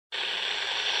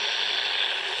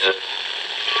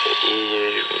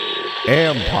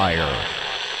Empire.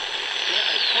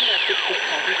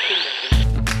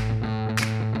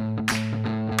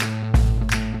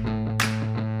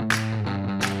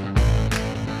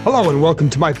 Hello and welcome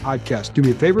to my podcast. Do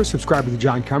me a favor, subscribe to the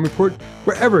John Keim Report.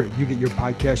 Wherever you get your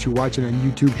podcast, you're watching on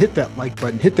YouTube, hit that like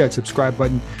button, hit that subscribe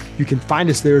button. You can find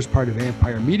us there as part of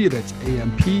Empire Media. That's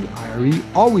AMPIRE.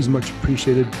 Always much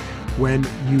appreciated when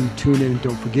you tune in. And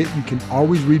don't forget, you can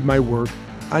always read my work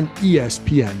on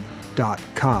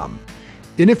ESPN.com.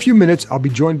 In a few minutes, I'll be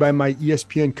joined by my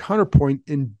ESPN counterpoint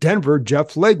in Denver,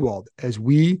 Jeff Legwold, as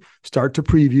we start to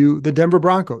preview the Denver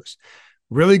Broncos.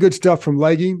 Really good stuff from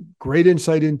Leggy. Great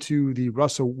insight into the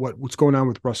what's going on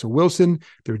with Russell Wilson,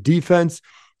 their defense.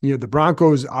 You know, the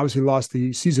Broncos obviously lost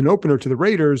the season opener to the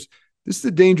Raiders. This is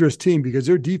a dangerous team because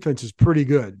their defense is pretty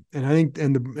good. And I think,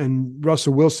 and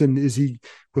Russell Wilson,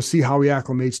 we'll see how he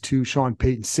acclimates to Sean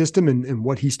Payton's system and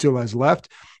what he still has left.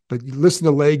 But you listen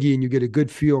to Leggy and you get a good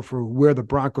feel for where the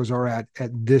Broncos are at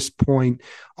this point.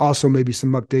 Also, maybe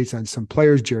some updates on some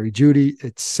players, Jerry Jeudy,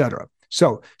 etc.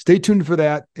 So stay tuned for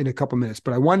that in a couple minutes.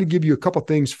 But I wanted to give you a couple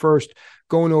things first,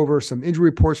 going over some injury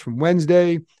reports from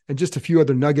Wednesday and just a few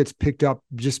other nuggets picked up,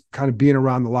 just kind of being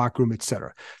around the locker room, et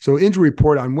cetera. So injury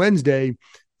report on Wednesday,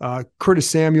 Curtis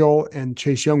Samuel and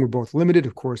Chase Young were both limited.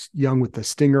 Of course, Young with the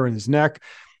stinger in his neck.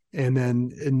 And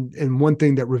then, and one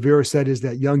thing that Rivera said is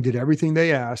that Young did everything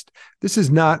they asked. This is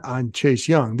not on Chase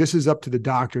Young. This is up to the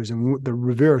doctors. And the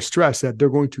Rivera stressed that they're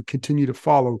going to continue to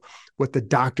follow what the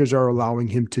doctors are allowing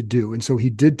him to do. And so he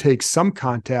did take some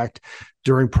contact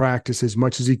during practice as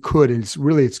much as he could. And it's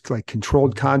like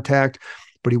controlled contact,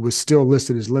 but he was still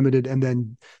listed as limited. And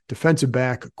then defensive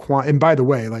back, and by the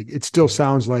way, like it still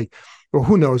sounds like, well,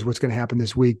 who knows what's going to happen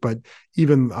this week? But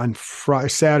even on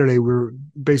Saturday,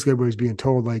 everybody was being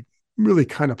told, like, really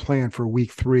kind of plan for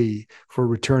week 3 for a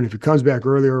return. If he comes back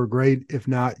earlier, great. If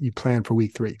not, you plan for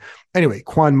week 3. Anyway,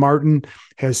 Quan Martin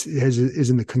is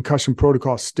in the concussion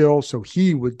protocol still, so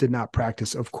he did not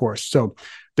practice, of course. So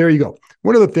there you go.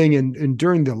 One other thing, and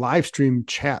during the live stream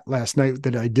chat last night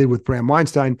that I did with Bram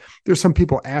Weinstein, there's some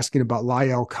people asking about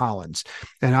La'el Collins.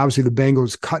 And obviously the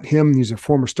Bengals cut him. He's a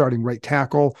former starting right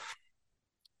tackle,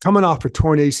 coming off a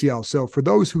torn ACL. So for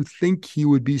those who think he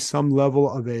would be some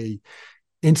level of a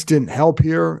instant help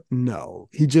here, no,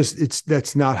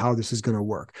 that's not how this is going to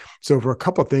work. So for a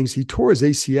couple of things, he tore his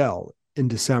ACL in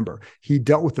December. He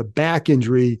dealt with a back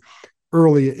injury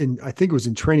early I think it was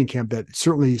in training camp, that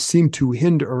certainly seemed to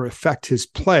hinder or affect his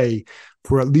play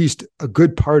for at least a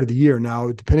good part of the year.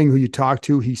 Now, depending who you talk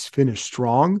to, he's finished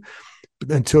strong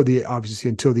until the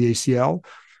ACL.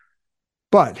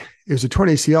 But it was a torn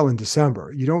ACL in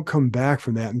December. You don't come back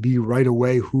from that and be right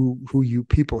away who you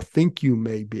people think you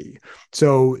may be.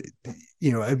 So,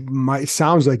 you know, it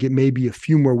sounds like it may be a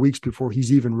few more weeks before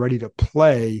he's even ready to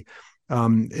play.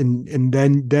 And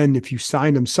then if you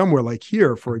signed him somewhere like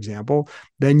here, for example,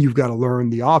 then you've got to learn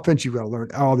the offense. You've got to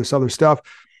learn all this other stuff.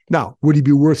 Now, would he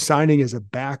be worth signing as a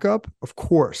backup? Of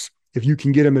course, if you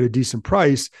can get him at a decent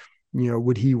price. You know,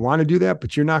 would he want to do that?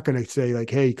 But you're not going to say like,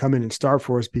 hey, come in and start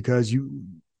for us, because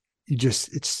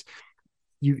it's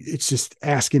just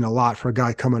asking a lot for a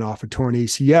guy coming off a torn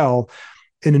ACL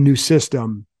in a new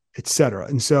system, et cetera.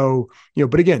 And so, you know,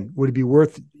 but again, would it be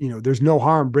worth, you know, there's no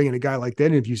harm bringing a guy like that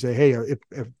in if you say, hey,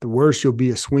 if the worst, you'll be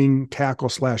a swing tackle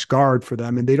 / guard for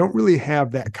them. And they don't really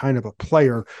have that kind of a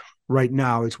player right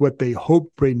now. It's what they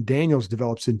hope Braden Daniels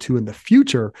develops into in the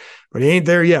future, but he ain't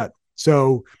there yet.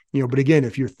 So, you know, but again,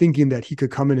 if you're thinking that he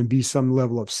could come in and be some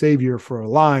level of savior for a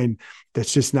line,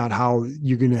 that's just not how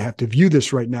you're going to have to view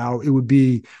this right now. It would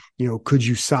be, you know, could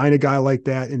you sign a guy like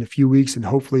that in a few weeks and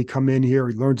hopefully come in here,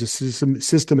 he learns the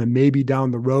system and maybe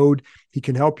down the road he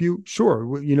can help you?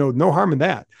 Sure. You know, no harm in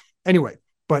that. Anyway,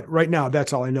 but right now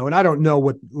that's all I know. And I don't know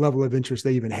what level of interest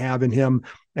they even have in him.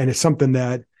 And it's something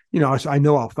that, you know, I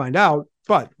know I'll find out,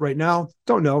 but right now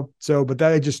don't know. So, but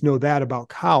I just know that about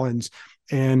Collins,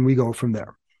 and we go from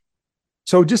there.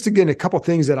 So just again, a couple of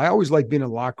things that I always like being in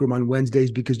the locker room on Wednesdays,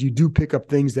 because you do pick up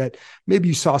things that maybe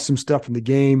you saw some stuff in the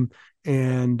game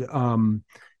and,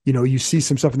 you know, you see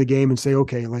some stuff in the game and say,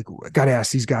 okay, like I got to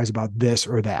ask these guys about this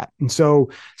or that. And so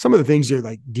some of the things are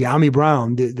like De'Ami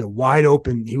Brown, the wide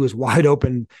open, he was wide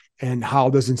open and Howell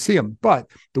doesn't see him. But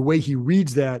the way he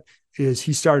reads that is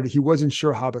he wasn't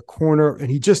sure how the corner, and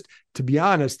he just to be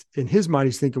honest, in his mind,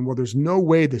 he's thinking, well, there's no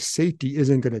way the safety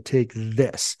isn't going to take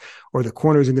this or the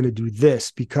corner isn't going to do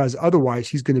this because otherwise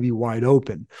he's going to be wide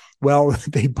open. Well,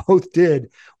 they both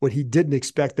did what he didn't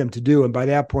expect them to do. And by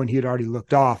that point, he had already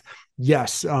looked off.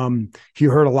 Yes, he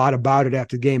heard a lot about it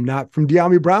after the game, not from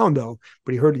Dyami Brown though,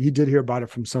 but he did hear about it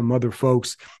from some other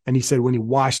folks. And he said when he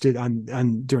watched it on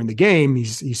during the game, he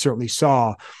certainly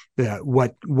saw that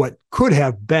what could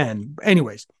have been.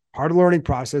 Anyways, part of the learning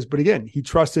process. But again, he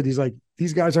trusted. He's like,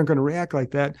 these guys aren't going to react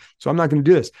like that, so I'm not going to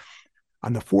do this.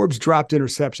 On the Forbes dropped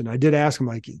interception, I did ask him,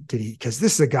 like, did he? Because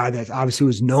this is a guy that obviously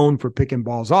was known for picking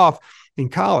balls off in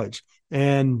college,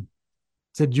 and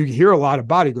said, you hear a lot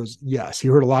about it? He goes, yes, he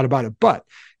heard a lot about it. But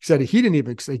he said he didn't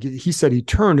even, he said he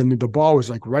turned and the ball was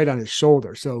like right on his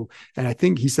shoulder. So, and I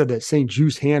think he said that St.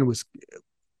 Juste's hand was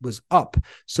up.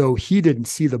 So he didn't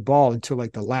see the ball until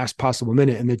like the last possible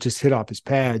minute and it just hit off his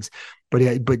pads.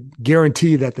 But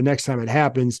guarantee that the next time it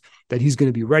happens that he's going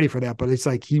to be ready for that. But it's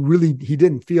like, he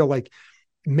didn't feel like,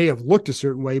 may have looked a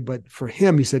certain way, but for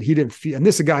him, he said he didn't feel, and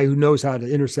this is a guy who knows how to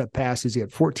intercept passes. He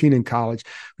had 14 in college.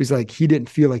 He's like, he didn't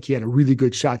feel like he had a really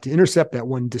good shot to intercept that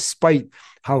one, despite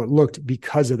how it looked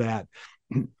because of that.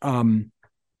 And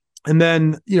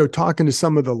then, talking to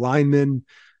some of the linemen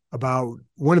about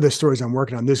one of the stories I'm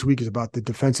working on this week is about the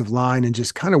defensive line and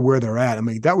just kind of where they're at. I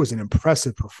mean, that was an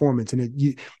impressive performance. And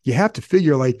you have to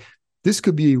figure like, this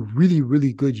could be a really,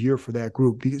 really good year for that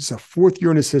group because it's a fourth year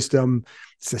in the system.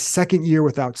 It's the second year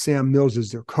without Sam Mills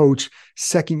as their coach,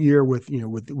 second year with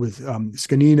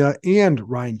Scanina and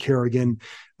Ryan Kerrigan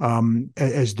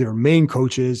as their main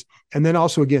coaches. And then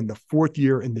also, again, the fourth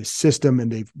year in this system,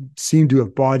 and they seem to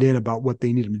have bought in about what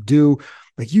they need them to do.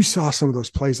 Like you saw some of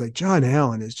those plays, like John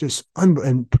Allen is just, and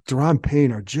Deron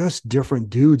Payne are just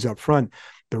different dudes up front.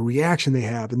 The reaction they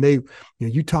have, and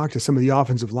you talk to some of the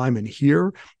offensive linemen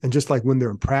here, and just like when they're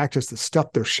in practice, the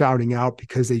stuff they're shouting out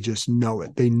because they just know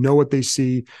it. They know what they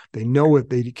see. They know what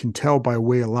they can tell by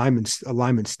way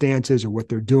alignment stances or what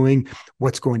they're doing,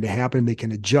 what's going to happen. They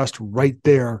can adjust right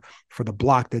there for the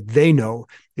block that they know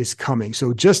is coming.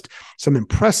 So just some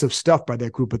impressive stuff by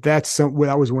that group. But that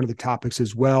was one of the topics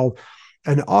as well.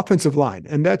 And the offensive line,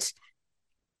 and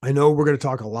I know we're going to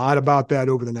talk a lot about that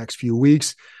over the next few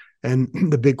weeks.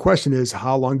 And the big question is,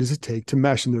 how long does it take to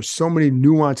mesh? And there's so many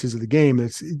nuances of the game.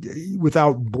 It's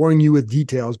without boring you with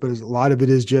details, but a lot of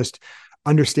it is just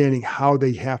understanding how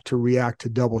they have to react to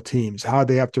double teams, how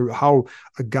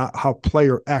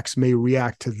player X may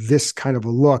react to this kind of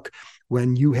a look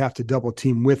when you have to double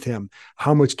team with him.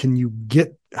 How much can you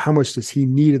get? How much does he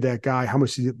need of that guy? How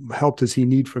much help does he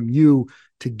need from you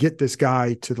to get this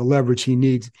guy to the leverage he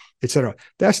needs, et cetera?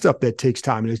 That's stuff that takes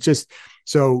time. And it's just,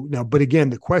 so now, but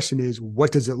again, the question is,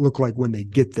 what does it look like when they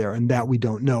get there? And that we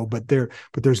don't know, but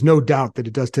there's no doubt that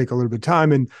it does take a little bit of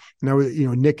time. And now,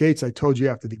 Nick Gates, I told you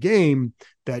after the game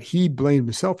that he blamed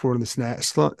himself for one of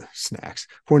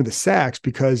the sacks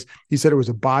because he said it was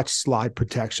a botched slide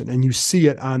protection. And you see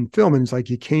it on film, and it's like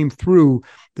he came through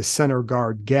the center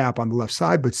guard gap on the left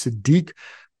side, but Sadiq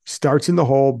starts in the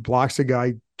hole, blocks the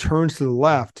guy, turns to the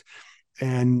left.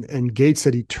 And Gates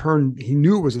said he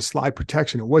knew it was a slide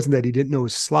protection. It wasn't that he didn't know it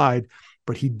was a slide,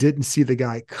 but he didn't see the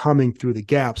guy coming through the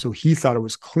gap. So he thought it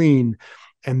was clean.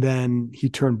 And then he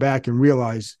turned back and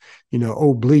realized,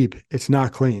 oh bleep, it's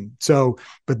not clean. So,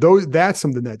 but that's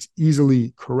something that's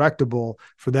easily correctable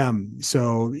for them.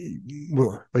 So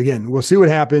we'll see what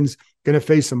happens. Going to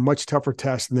face a much tougher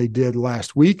test than they did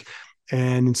last week.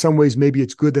 And in some ways, maybe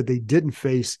it's good that they didn't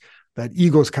face that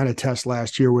Eagles kind of test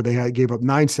last year where they gave up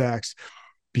 9 sacks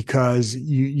because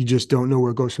you just don't know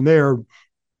where it goes from there.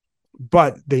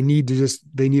 But they need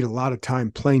a lot of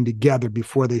time playing together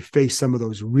before they face some of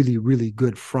those really, really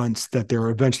good fronts that they're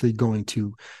eventually going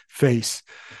to face.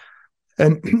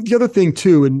 And the other thing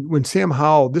too, and when Sam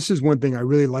Howell, this is one thing I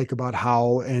really like about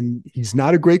Howell, and he's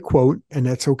not a great quote, and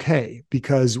that's okay,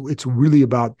 because it's really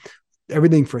about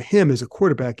everything for him as a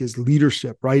quarterback is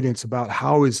leadership, right? And it's about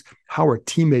how are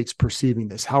teammates perceiving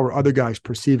this? How are other guys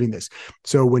perceiving this?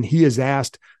 So when he is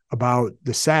asked about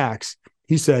the sacks,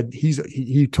 he said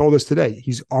he told us today,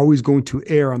 he's always going to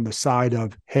err on the side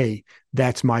of, hey,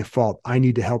 that's my fault. I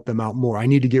need to help them out more. I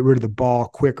need to get rid of the ball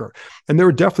quicker. And there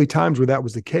were definitely times where that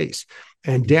was the case.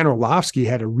 And Dan Orlovsky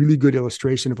had a really good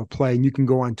illustration of a play, and you can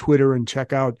go on Twitter and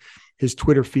check out his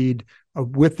Twitter feed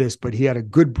with this, but he had a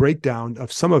good breakdown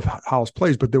of some of Howell's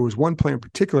plays. But there was one play in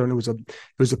particular, and it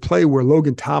was a play where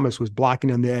Logan Thomas was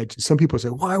blocking on the edge. And some people say,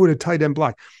 why would a tight end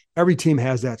block? Every team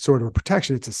has that sort of a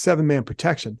protection. It's a 7-man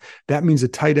protection. That means the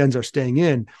tight ends are staying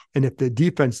in. And if the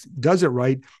defense does it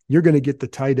right, you're going to get the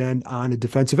tight end on a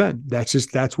defensive end.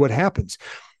 That's what happens.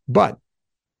 But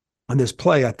on this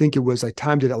play. I think I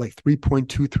timed it at like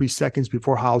 3.23 seconds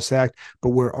before Howell sacked. But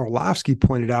where Orlovsky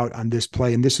pointed out on this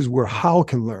play, and this is where Howell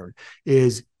can learn,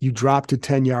 is you drop to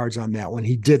 10 yards on that one.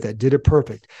 He did that, did it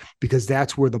perfect, because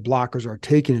that's where the blockers are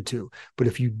taking it to. But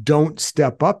if you don't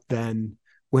step up, then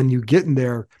when you get in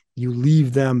there, you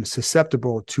leave them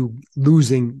susceptible to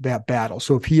losing that battle.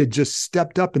 So if he had just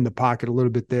stepped up in the pocket a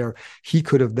little bit there, he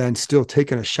could have then still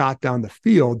taken a shot down the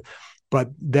field. But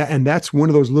that's one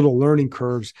of those little learning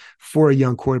curves for a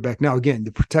young quarterback. Now, again,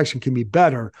 the protection can be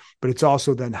better, but it's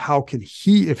also then how can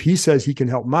he, if he says he can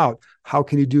help him out, how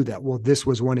can he do that? Well, this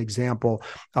was one example.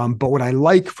 But what I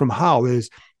like from Howell is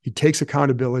he takes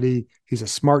accountability. He's a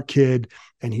smart kid,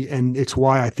 and it's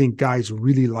why I think guys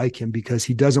really like him, because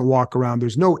he doesn't walk around.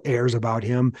 There's no airs about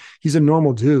him. He's a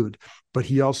normal dude, but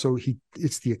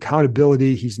it's the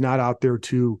accountability. He's not out there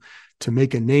to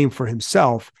make a name for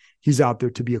himself. He's out there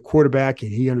to be a quarterback,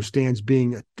 and he understands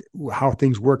how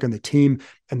things work on the team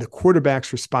and the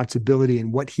quarterback's responsibility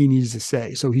and what he needs to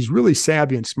say. So he's really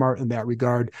savvy and smart in that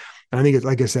regard. And I think,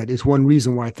 like I said, it's one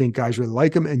reason why I think guys really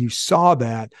like him. And you saw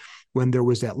that when there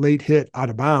was that late hit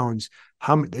out of bounds,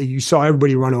 you saw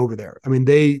everybody run over there. I mean,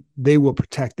 they will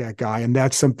protect that guy. And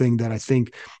that's something that I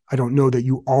don't know that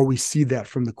you always see that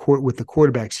from the court with the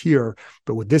quarterbacks here,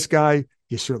 but with this guy,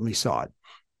 you certainly saw it.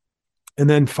 And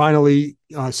then finally,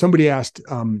 somebody asked,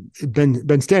 Ben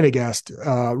Stanek asked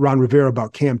Ron Rivera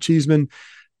about Cam Cheeseman.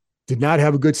 Did not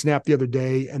have a good snap the other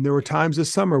day. And there were times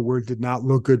this summer where it did not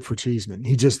look good for Cheeseman.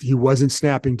 He wasn't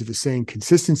snapping to the same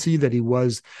consistency that he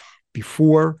was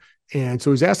before. And so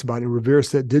he was asked about it. And Rivera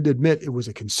did admit it was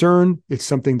a concern. It's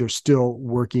something they're still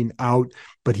working out.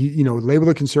 But he, labeled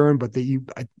a concern, but they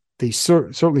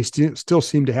certainly still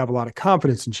seem to have a lot of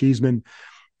confidence in Cheeseman.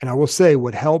 And I will say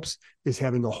what helps is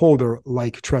having a holder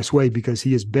like Tress Way, because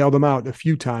he has bailed them out a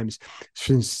few times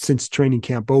since training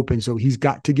camp opened. So he's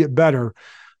got to get better.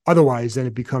 Otherwise, then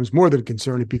it becomes more than a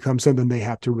concern. It becomes something they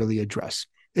have to really address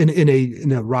in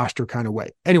a roster kind of way.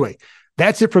 Anyway,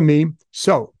 that's it from me.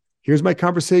 So here's my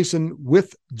conversation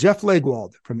with Jeff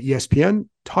Legwold from ESPN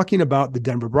talking about the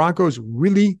Denver Broncos.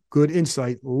 Really good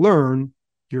insight. Learn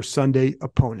your Sunday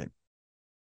opponent.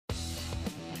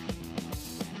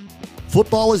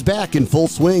 Football is back in full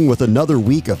swing with another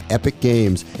week of epic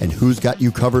games. And who's got you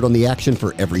covered on the action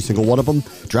for every single one of them?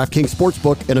 DraftKings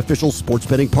Sportsbook, an official sports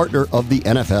betting partner of the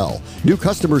NFL. New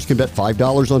customers can bet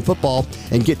 $5 on football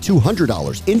and get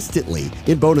 $200 instantly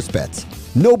in bonus bets.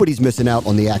 Nobody's missing out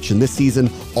on the action this season.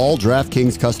 All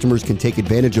DraftKings customers can take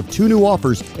advantage of 2 new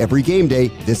offers every game day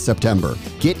this September.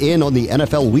 Get in on the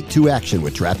NFL Week 2 action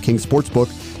with DraftKings Sportsbook.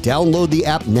 Download the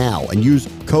app now and use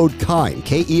code KEIM,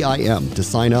 K-E-I-M, to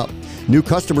sign up. New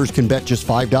customers can bet just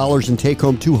 $5 and take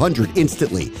home $200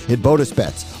 instantly in bonus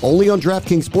bets. Only on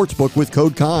DraftKings Sportsbook with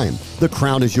code KEIM. The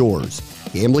crown is yours.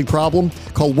 Gambling problem?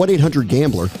 Call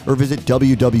 1-800-GAMBLER or visit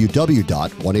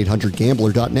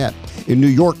www.1800gambler.net. In New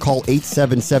York, call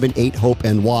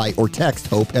 877-8-HOPE-NY or text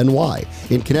HOPE-NY.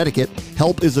 In Connecticut,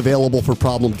 help is available for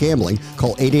problem gambling.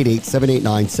 Call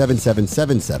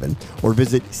 888-789-7777 or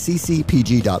visit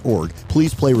ccpg.org.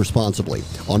 Please play responsibly.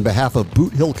 On behalf of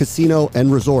Boot Hill Casino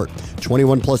and Resort,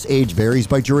 21 plus age varies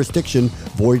by jurisdiction,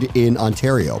 void in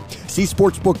Ontario. See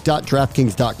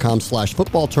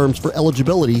sportsbook.draftkings.com/football terms for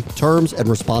eligibility, terms, and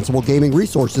responsible gaming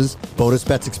resources. Bonus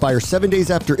bets expire 7 days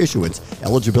after issuance.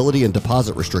 Eligibility and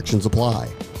deposit restrictions apply.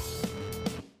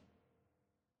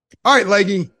 All right,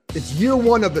 Leggy, it's year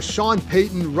 1 of the Sean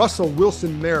Payton, Russell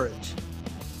Wilson marriage.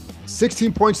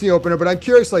 16 points in the opener, but I'm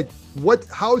curious,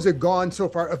 how has it gone so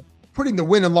far? Putting the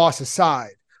win and loss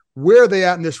aside, where are they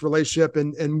at in this relationship,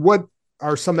 and what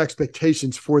are some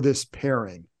expectations for this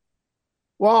pairing?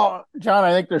 Well, John,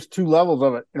 I think there's 2 levels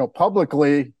of it.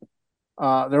 Publicly,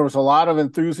 there was a lot of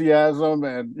enthusiasm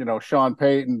and, Sean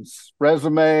Payton's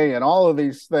resume and all of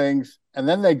these things. And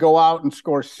then they go out and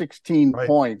score 16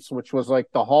 points, which was like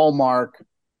the hallmark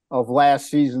of last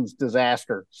season's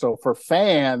disaster. So for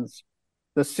fans,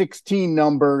 the 16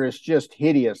 number is just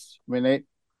hideous. I mean,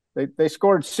 they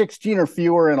scored 16 or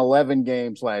fewer in 11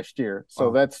 games last year.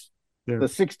 So the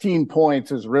 16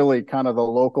 points is really kind of the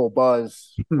local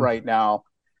buzz right now.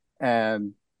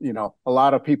 And, a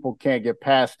lot of people can't get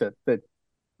past it. That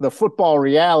the football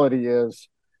reality is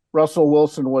Russell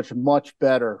Wilson was much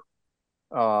better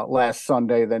last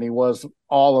Sunday than he was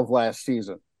all of last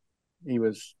season. He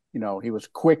was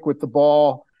quick with the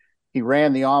ball. He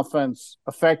ran the offense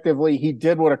effectively. He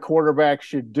did what a quarterback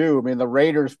should do. I mean, the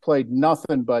Raiders played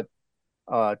nothing but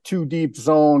 2 deep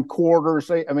zone quarters.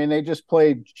 They just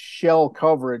played shell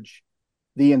coverage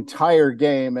the entire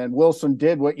game, and Wilson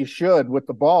did what you should with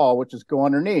the ball, which is go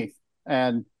underneath.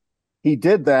 And he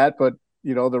did that, but,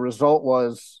 the result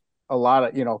was a lot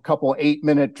of, a couple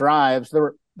 8-minute drives.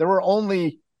 There were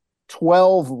only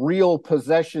 12 real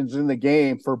possessions in the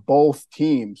game for both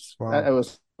teams. Wow. It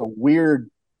was a weird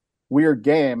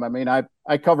game. I mean,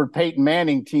 I covered Peyton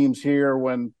Manning teams here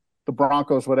when the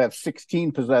Broncos would have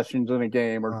 16 possessions in a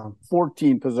game or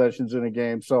 14 possessions in a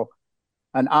game. So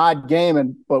an odd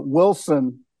game, but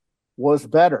Wilson was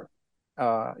better.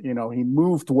 He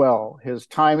moved well. His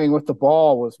timing with the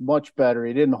ball was much better.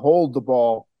 He didn't hold the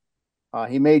ball.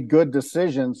 He made good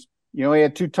decisions. He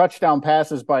had 2 touchdown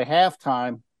passes by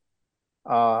halftime,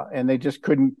 and they just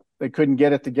couldn't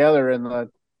get it together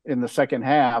in the second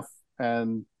half,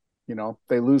 and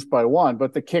they lose by 1.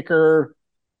 But the kicker,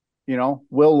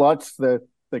 Will Lutz, the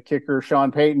kicker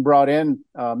Sean Payton brought in,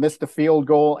 missed a field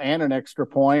goal and an extra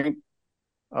point.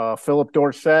 Philip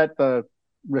Dorsett, the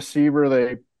receiver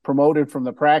they promoted from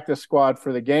the practice squad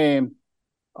for the game,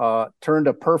 turned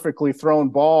a perfectly thrown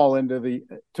ball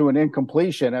to an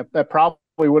incompletion. That probably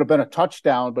would have been a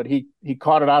touchdown, but he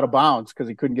caught it out of bounds because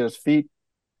he couldn't get his feet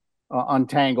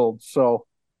untangled. So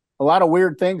a lot of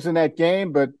weird things in that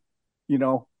game, but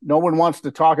no one wants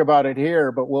to talk about it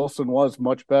here, but Wilson was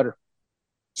much better.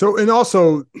 So, and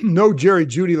also no Jerry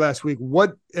Jeudy last week.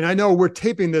 And I know we're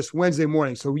taping this Wednesday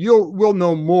morning, so we'll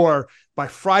know more by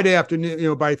Friday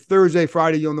afternoon, by Thursday,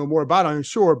 Friday, you'll know more about it, I'm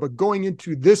sure. But going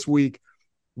into this week,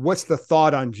 what's the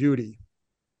thought on Jeudy?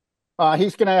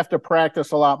 He's going to have to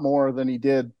practice a lot more than he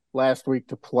did last week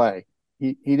to play.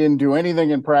 He didn't do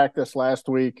anything in practice last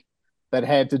week that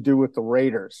had to do with the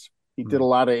Raiders. He did a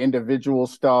lot of individual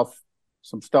stuff,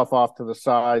 some stuff off to the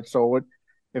side. So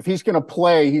if he's going to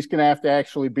play, he's going to have to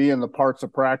actually be in the parts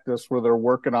of practice where they're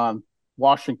working on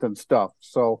Washington stuff.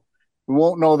 So we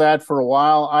won't know that for a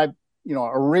while.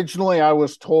 Originally I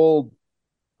was told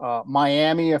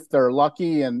Miami if they're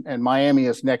lucky, and Miami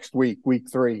is next week,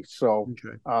 week 3. So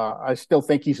okay. I still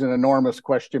think he's an enormous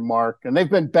question mark, and they've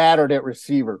been battered at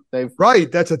receiver.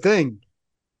 That's a thing.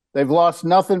 They've lost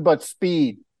nothing but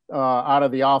speed out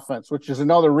of the offense, which is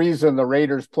another reason the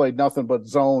Raiders played nothing but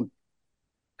zone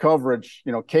coverage.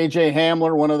 KJ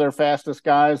Hamler, one of their fastest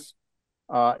guys,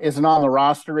 isn't on the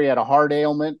roster. He had a heart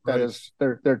ailment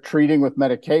they're treating with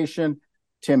medication.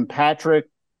 Tim Patrick,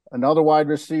 another wide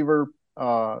receiver,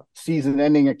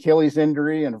 season-ending Achilles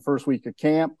injury in the first week of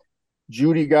camp.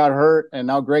 Jeudy got hurt, and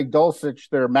now Greg Dulcich,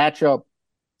 their matchup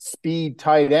speed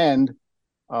tight end,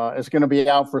 is going to be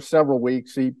out for several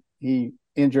weeks. He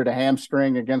injured a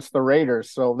hamstring against the Raiders,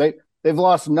 so they've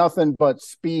lost nothing but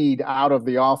speed out of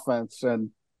the offense, and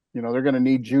they're going to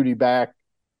need Jeudy back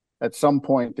at some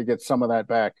point to get some of that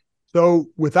back. So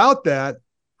without that,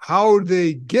 how do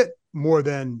they get more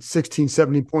than 16,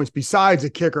 17 points besides a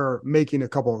kicker making a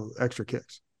couple of extra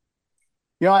kicks?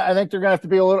 I think they're going to have to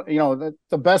be a little,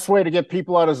 the best way to get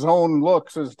people out of zone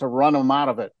looks is to run them out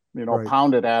of it,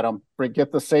 pound it at them,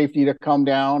 get the safety to come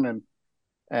down.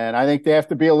 And I think they have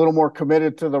to be a little more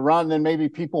committed to the run than maybe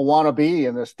people want to be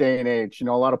in this day and age. A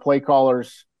lot of play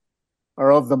callers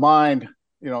are of the mind,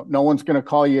 no one's going to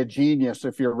call you a genius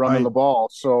if you're running the ball.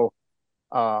 So,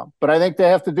 but I think they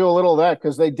have to do a little of that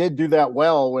because they did do that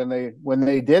well when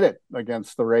they did it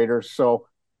against the Raiders. So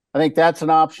I think that's an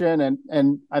option,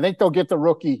 and I think they'll get the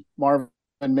rookie Marvin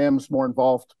Mims more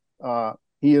involved.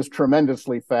 He is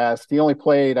tremendously fast. He only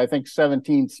played, I think,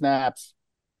 17 snaps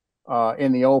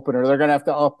in the opener. They're going to have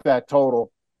to up that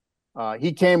total.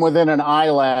 He came within an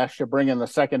eyelash of bringing the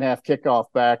second half kickoff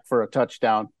back for a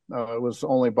touchdown. It was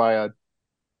only by a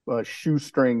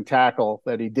shoestring tackle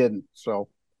that he didn't. So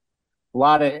a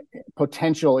lot of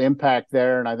potential impact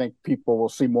there, and I think people will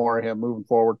see more of him moving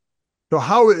forward. So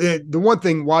the one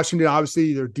thing, Washington,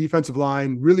 obviously their defensive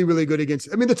line, really, really good against,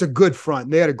 that's a good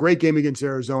front. They had a great game against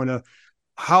Arizona.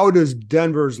 What's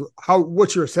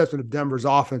your assessment of Denver's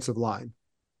offensive line?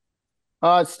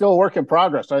 It's still a work in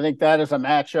progress. I think that is a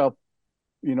matchup,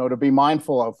 to be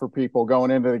mindful of for people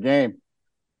going into the game.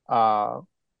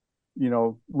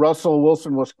 Russell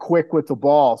Wilson was quick with the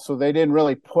ball, so they didn't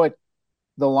really put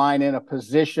the line in a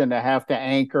position to have to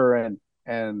anchor and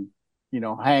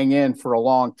hang in for a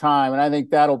long time. And I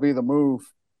think that'll be the move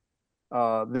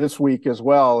this week as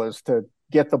well, is to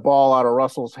get the ball out of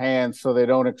Russell's hands so they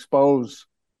don't expose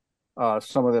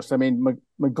some of this.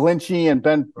 McGlinchey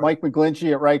and Mike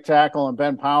McGlinchey at right tackle and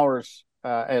Ben Powers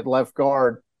at left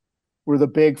guard were the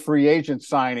big free agent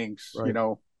signings,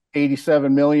 right.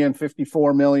 $87 million,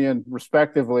 $54 million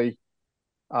respectively.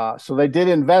 So they did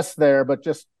invest there, but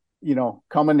just,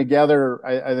 coming together,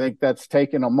 I think that's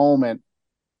taken a moment.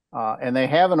 And they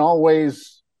haven't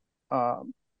always,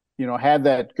 had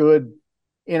that good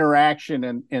interaction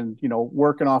and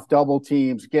working off double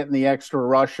teams, getting the extra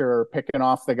rusher, picking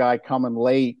off the guy coming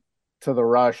late to the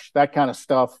rush. That kind of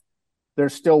stuff they're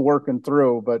still working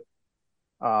through. But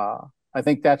I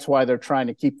think that's why they're trying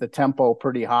to keep the tempo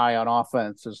pretty high on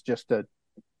offense, is just to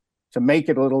make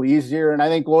it a little easier. And I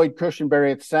think Lloyd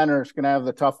Cushenberry at center is going to have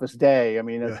the toughest day. I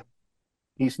mean,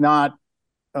 he's not,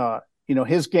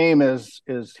 his game is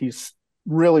he's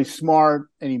really smart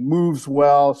and he moves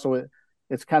well. So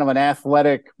it's kind of an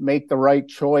athletic, make the right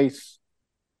choice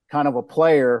kind of a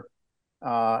player.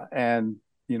 And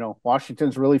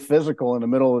Washington's really physical in the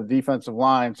middle of the defensive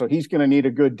line. So he's going to need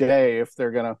a good day if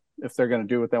they're going to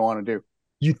do what they want to do.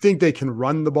 You think they can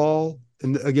run the ball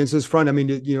against this front? I mean,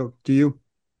 do you?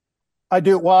 I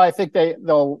do. Well, I think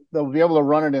they'll be able to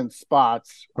run it in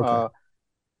spots. Okay.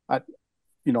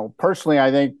 Personally,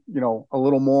 I think, a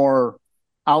little more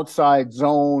outside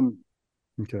zone,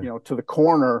 okay, to the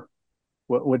corner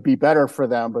would be better for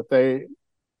them. But they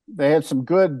had some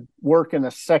good work in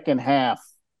the second half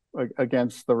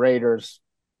against the Raiders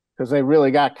because they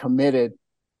really got committed,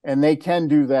 and they can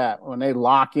do that when they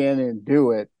lock in and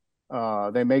do it.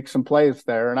 They make some plays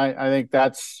there, and I think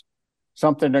that's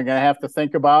something they're going to have to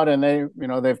think about. And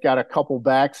they've got a couple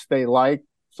backs they like,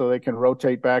 so they can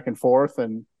rotate back and forth.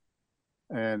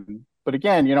 But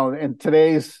again, in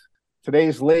today's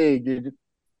league,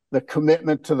 the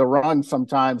commitment to the run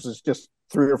sometimes is just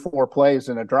 3 or 4 plays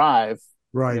in a drive,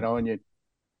 right?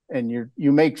 And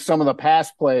you make some of the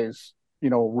pass plays,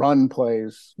 run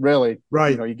plays, really,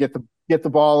 right? You get the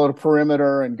ball at a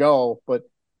perimeter and go. But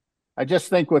I just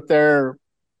think with their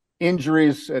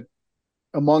injuries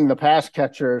among the pass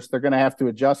catchers, they're going to have to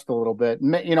adjust a little bit.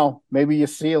 Maybe you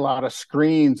see a lot of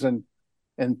screens and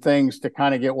things to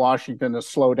kind of get Washington to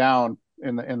slow down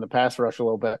in the pass rush a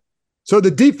little bit. So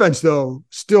the defense, though,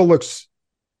 still looks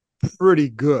pretty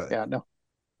good. Yeah, no.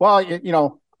 Well,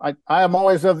 I am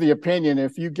always of the opinion,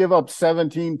 if you give up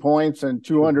 17 points and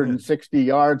 260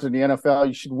 yards in the NFL,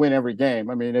 you should win every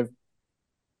game. I mean,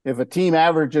 if a team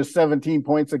averages 17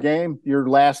 points a game, you're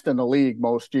last in the league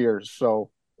most years.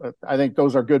 So I think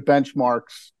those are good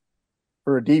benchmarks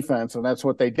for a defense, and that's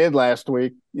what they did last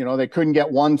week. They couldn't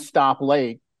get one stop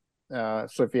late. So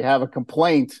if you have a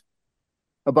complaint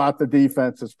about the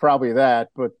defense, it's probably that,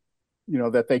 but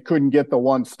that they couldn't get the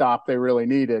one stop they really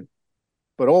needed.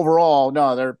 But overall,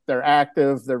 no, they're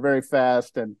active, they're very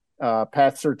fast, and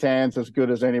Pat Surtain's as good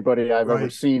as anybody I've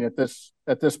ever seen at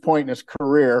this point in his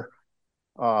career.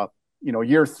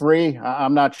 Year 3,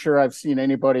 I'm not sure I've seen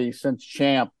anybody since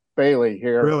Champ Bailey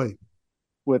here. Really?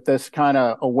 With this kind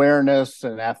of awareness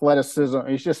and athleticism.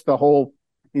 He's just the whole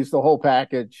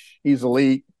package. He's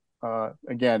elite.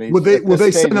 Again, will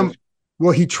they send him?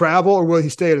 Will he travel or will he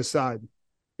stay at his side?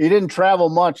 He didn't travel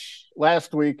much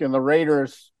last week, and the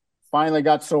Raiders finally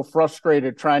got so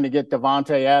frustrated trying to get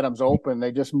Davante Adams open,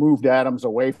 they just moved Adams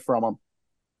away from him.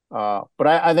 But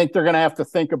I think they're going to have to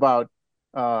think about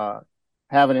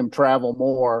having him travel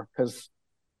more, because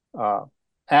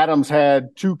Adams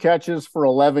had 2 catches for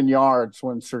 11 yards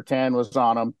when Surtain was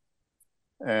on him,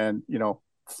 and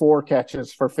 4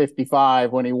 catches for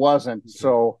 55 when he wasn't.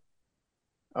 So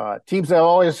teams have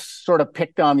always sort of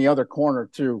picked on the other corner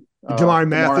too. Damari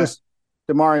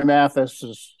Mathis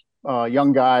is a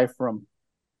young guy from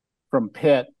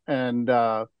Pitt, and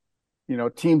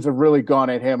teams have really gone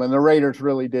at him, and the Raiders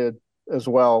really did as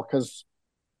well, because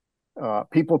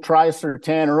people try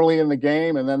Surtain early in the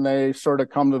game, and then they sort of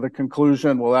come to the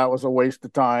conclusion, well, that was a waste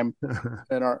of time,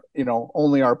 and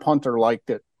only our punter liked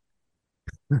it.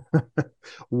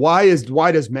 Why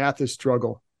does Mathis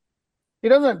struggle? He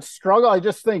doesn't struggle. I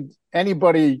just think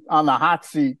anybody on the hot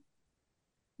seat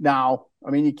now,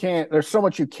 I mean, there's so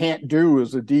much you can't do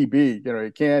as a DB.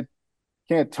 You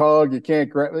can't tug, you can't,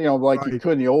 you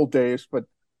could in the old days. But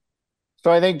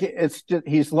so I think it's just,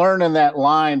 he's learning that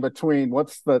line between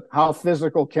how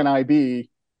physical can I be?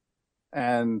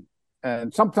 And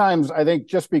sometimes I think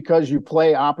just because you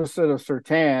play opposite of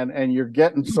Surtain and you're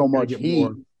getting so much heat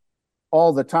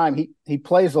all the time, he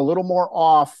plays a little more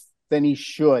off than he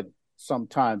should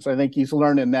sometimes. I think he's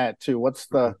learning that too. What's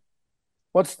the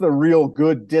real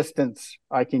good distance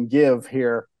I can give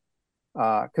here?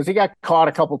 Because he got caught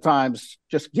a couple times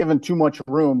just giving too much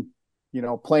room,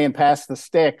 playing past the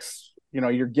sticks.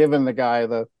 You're giving the guy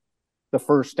the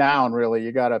first down, really.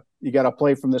 You gotta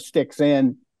play from the sticks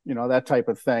in, that type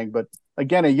of thing. But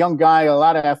again, a young guy, a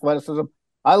lot of athleticism.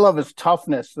 I love his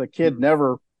toughness. The kid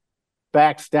never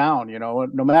backs down,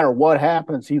 no matter what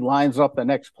happens, he lines up the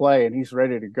next play and he's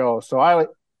ready to go. So I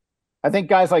think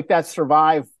guys like that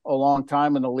survive a long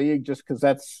time in the league, just because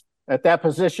that's at that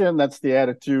position, that's the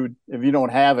attitude. If you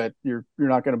don't have it, you're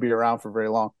not going to be around for very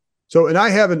long. So, and I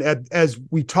haven't, as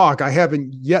we talk, I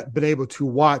haven't yet been able to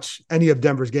watch any of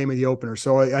Denver's game of the opener.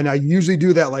 So, and I usually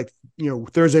do that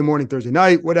Thursday morning, Thursday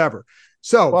night, whatever.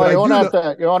 So, well, but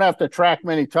you won't have to track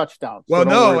many touchdowns. Well, so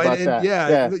no,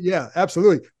 yeah,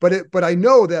 absolutely. But I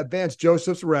know that Vance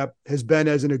Joseph's rep has been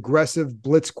as an aggressive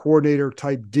blitz coordinator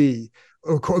type D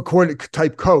or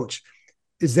type coach.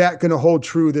 Is that going to hold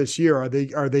true this year? Are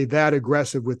they that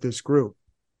aggressive with this group?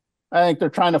 I think they're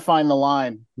trying to find the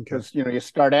line because you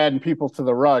start adding people to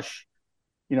the rush.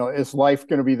 Is life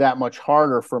going to be that much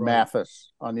harder for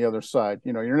Mathis on the other side?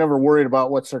 You're never worried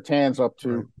about what Surtain's up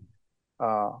to.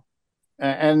 Right.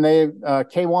 And they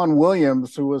K'Waun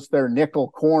Williams, who was their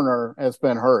nickel corner, has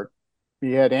been hurt.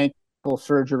 He had ankle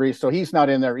surgery, so he's not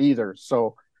in there either.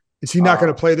 So is he not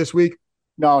going to play this week?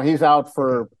 No, he's out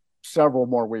for several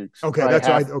more weeks. Okay, that's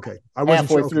right. Okay, I wasn't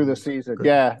halfway through the season. Good.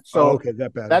 Yeah, so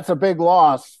that bad. That's a big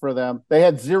loss for them. They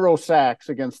had 0 sacks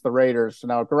against the Raiders.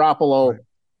 Now Garoppolo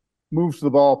moves the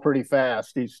ball pretty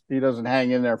fast. He doesn't hang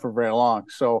in there for very long.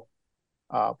 So,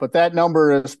 but that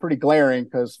number is pretty glaring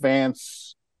because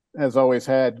Vance has always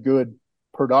had good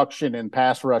production in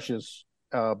pass rushes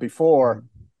before,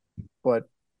 but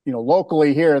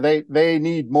locally here they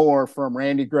need more from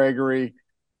Randy Gregory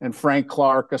and Frank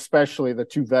Clark, especially the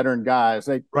 2 veteran guys.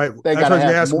 They got to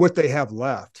ask what they have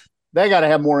left. They got to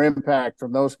have more impact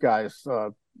from those guys.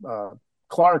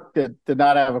 Clark did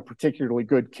not have a particularly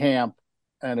good camp,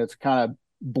 and it's kind of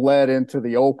bled into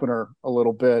the opener a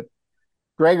little bit.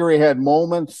 Gregory had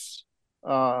moments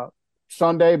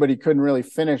Sunday, but he couldn't really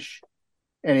finish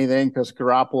anything because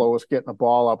Garoppolo was getting the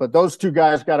ball up. But those 2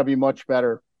 guys got to be much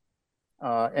better.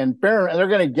 And they're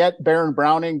going to get Baron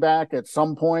Browning back at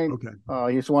some point.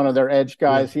 Okay. He's one of their edge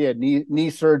guys. Yeah. He had knee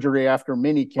surgery after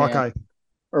mini camp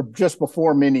or just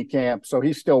before mini camp. So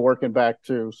he's still working back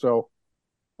too. So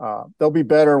they'll be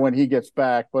better when he gets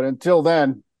back. But until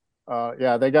then,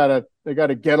 they gotta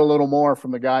get a little more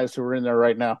from the guys who are in there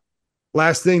right now.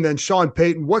 Last thing then, Sean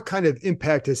Payton, what kind of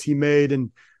impact has he made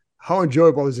and how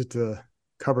enjoyable is it to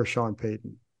cover Sean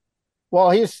Payton? Well,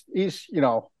 he's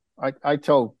I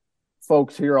tell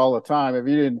folks here all the time, if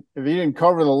you didn't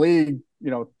cover the league,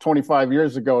 25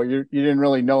 years ago, you didn't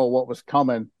really know what was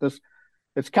coming.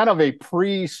 It's kind of a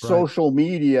pre-social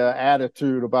media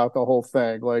attitude about the whole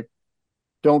thing. Like,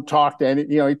 don't talk to any,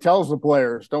 he tells the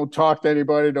players, don't talk to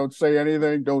anybody, don't say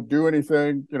anything, don't do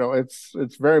anything.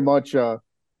 It's very much the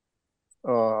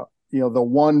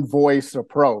one voice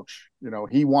approach.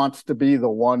 He wants to be the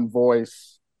one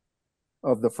voice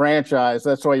of the franchise.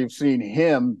 That's why you've seen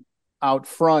him out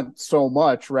front so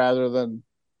much rather than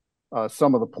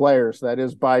some of the players. That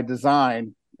is by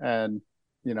design. And,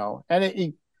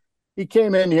 he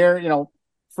came in here,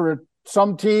 for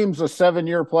some teams, a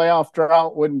 7-year playoff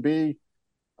drought wouldn't be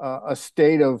a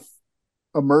state of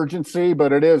emergency,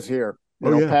 but it is here.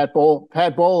 Pat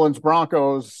Bowlen's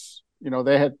Broncos,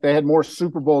 they had more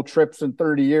Super Bowl trips in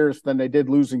 30 years than they did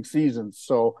losing seasons.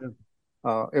 So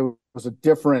it was a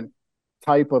different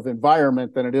type of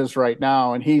environment than it is right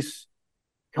now. And he's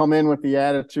come in with the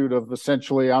attitude of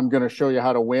essentially, I'm going to show you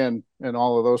how to win and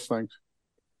all of those things.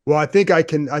 Well, I think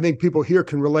people here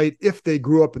can relate if they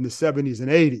grew up in the 70s and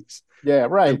 80s. Yeah,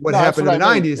 right. What happened in the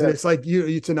 90s. Yeah. And it's like,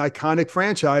 it's an iconic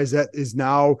franchise that is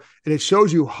now, and it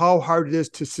shows you how hard it is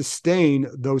to sustain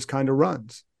those kind of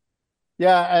runs.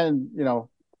 Yeah. And,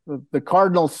 the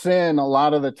cardinal sin a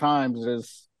lot of the times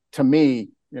is, to me,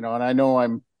 and I know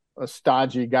I'm a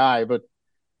stodgy guy, but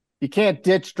you can't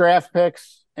ditch draft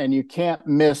picks and you can't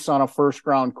miss on a first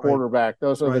round quarterback. Right.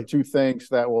 Those are the 2 things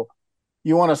that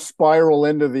you want to spiral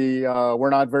into the we're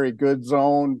not very good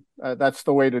zone. That's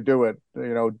the way to do it.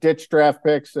 Ditch draft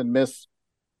picks and miss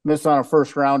on a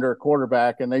first rounder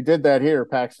quarterback. And they did that here,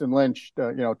 Paxton Lynch,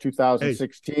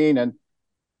 2016. Hey.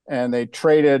 And they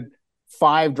traded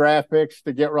 5 draft picks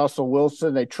to get Russell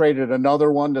Wilson. They traded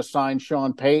another one to sign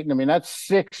Sean Payton. I mean, that's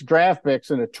 6 draft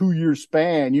picks in a 2-year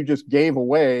span you just gave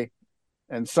away.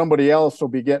 And somebody else will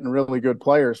be getting really good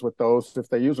players with those if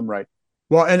they use them right.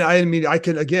 Well, and I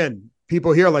can, again,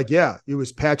 people here like, it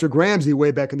was Patrick Ramsey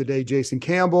way back in the day, Jason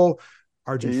Campbell,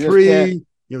 RG3,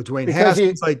 Dwayne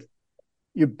Haskins.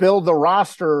 You build the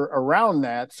roster around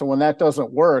that. So when that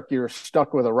doesn't work, you're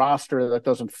stuck with a roster that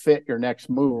doesn't fit your next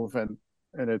move. And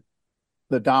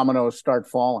the dominoes start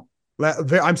falling.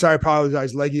 I'm sorry, I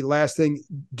apologize, Leggy. Last thing,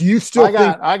 do you still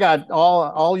I got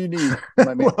all you need.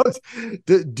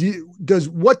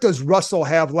 What does Russell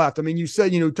have left? I mean, you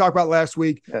said, talk about last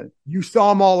week, you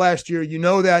saw him all last year,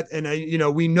 that.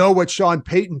 And we know what Sean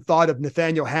Payton thought of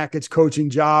Nathaniel Hackett's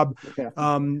coaching job. Yeah.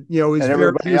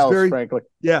 Everybody else, frankly.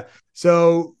 Yeah.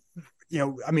 So,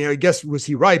 I guess, was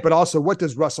he right? But also, what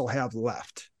does Russell have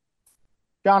left?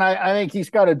 John, I think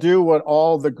he's got to do what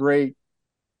all the great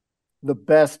the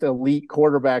best elite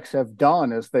quarterbacks have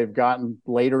done as they've gotten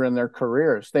later in their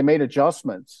careers. They made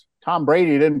adjustments. Tom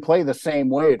Brady didn't play the same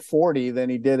way at 40 than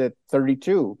he did at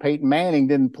 32. Peyton Manning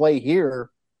didn't play here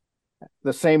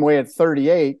the same way at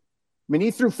 38. I mean,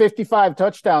 he threw 55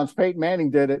 touchdowns. Peyton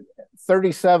Manning did it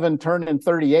 37, turning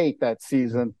 38 that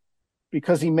season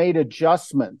because he made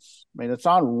adjustments. I mean, it's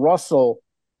on Russell.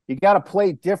 You got to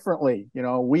play differently.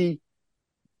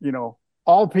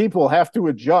 All people have to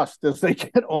adjust as they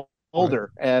get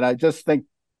older. Right. And I just think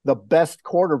the best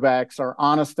quarterbacks are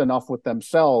honest enough with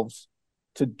themselves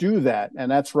to do that. And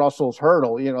that's Russell's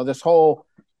hurdle. This whole,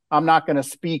 I'm not going to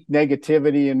speak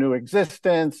negativity into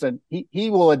existence. And he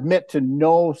will admit to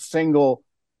no single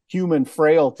human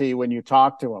frailty when you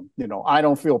talk to him. I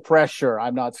don't feel pressure.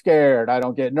 I'm not scared. I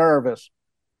don't get nervous.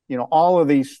 All of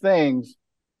these things.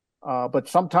 But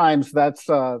sometimes that's,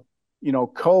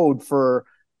 code for,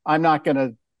 I'm not going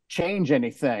to change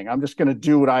anything. I'm just going to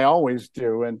do what I always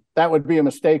do. And that would be a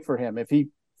mistake for him. If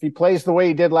he plays the way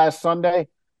he did last Sunday,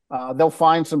 they'll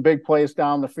find some big plays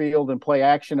down the field and play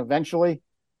action eventually.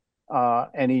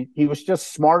 And he was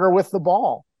just smarter with the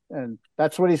ball. And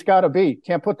that's what he's got to be.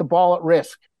 Can't put the ball at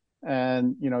risk.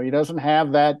 And, he doesn't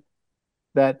have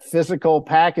that physical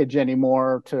package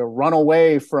anymore to run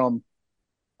away from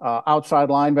outside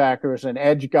linebackers and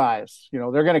edge guys.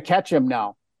 They're going to catch him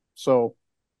now. So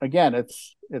again,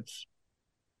 it's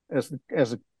as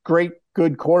a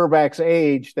good quarterbacks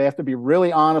age, they have to be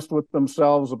really honest with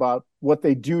themselves about what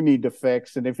they do need to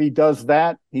fix. And if he does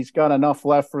that, he's got enough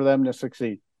left for them to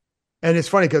succeed. And it's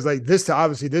funny because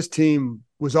obviously this team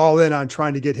was all in on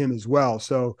trying to get him as well.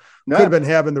 So could have been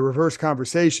having the reverse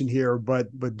conversation here, but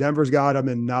Denver's got him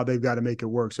and now they've got to make it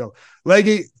work. So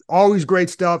Leggy, always great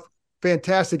stuff.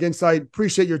 Fantastic insight.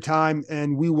 Appreciate your time.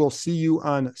 And we will see you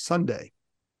on Sunday.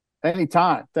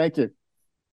 Anytime. Thank you.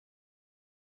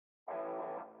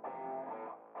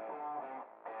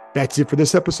 That's it for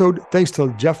this episode. Thanks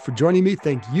to Jeff for joining me.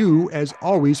 Thank you, as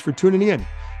always, for tuning in.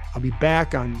 I'll be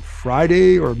back on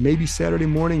Friday or maybe Friday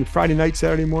night,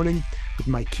 Saturday morning, with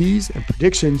my keys and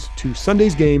predictions to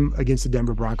Sunday's game against the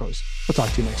Denver Broncos. I'll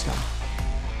talk to you next time.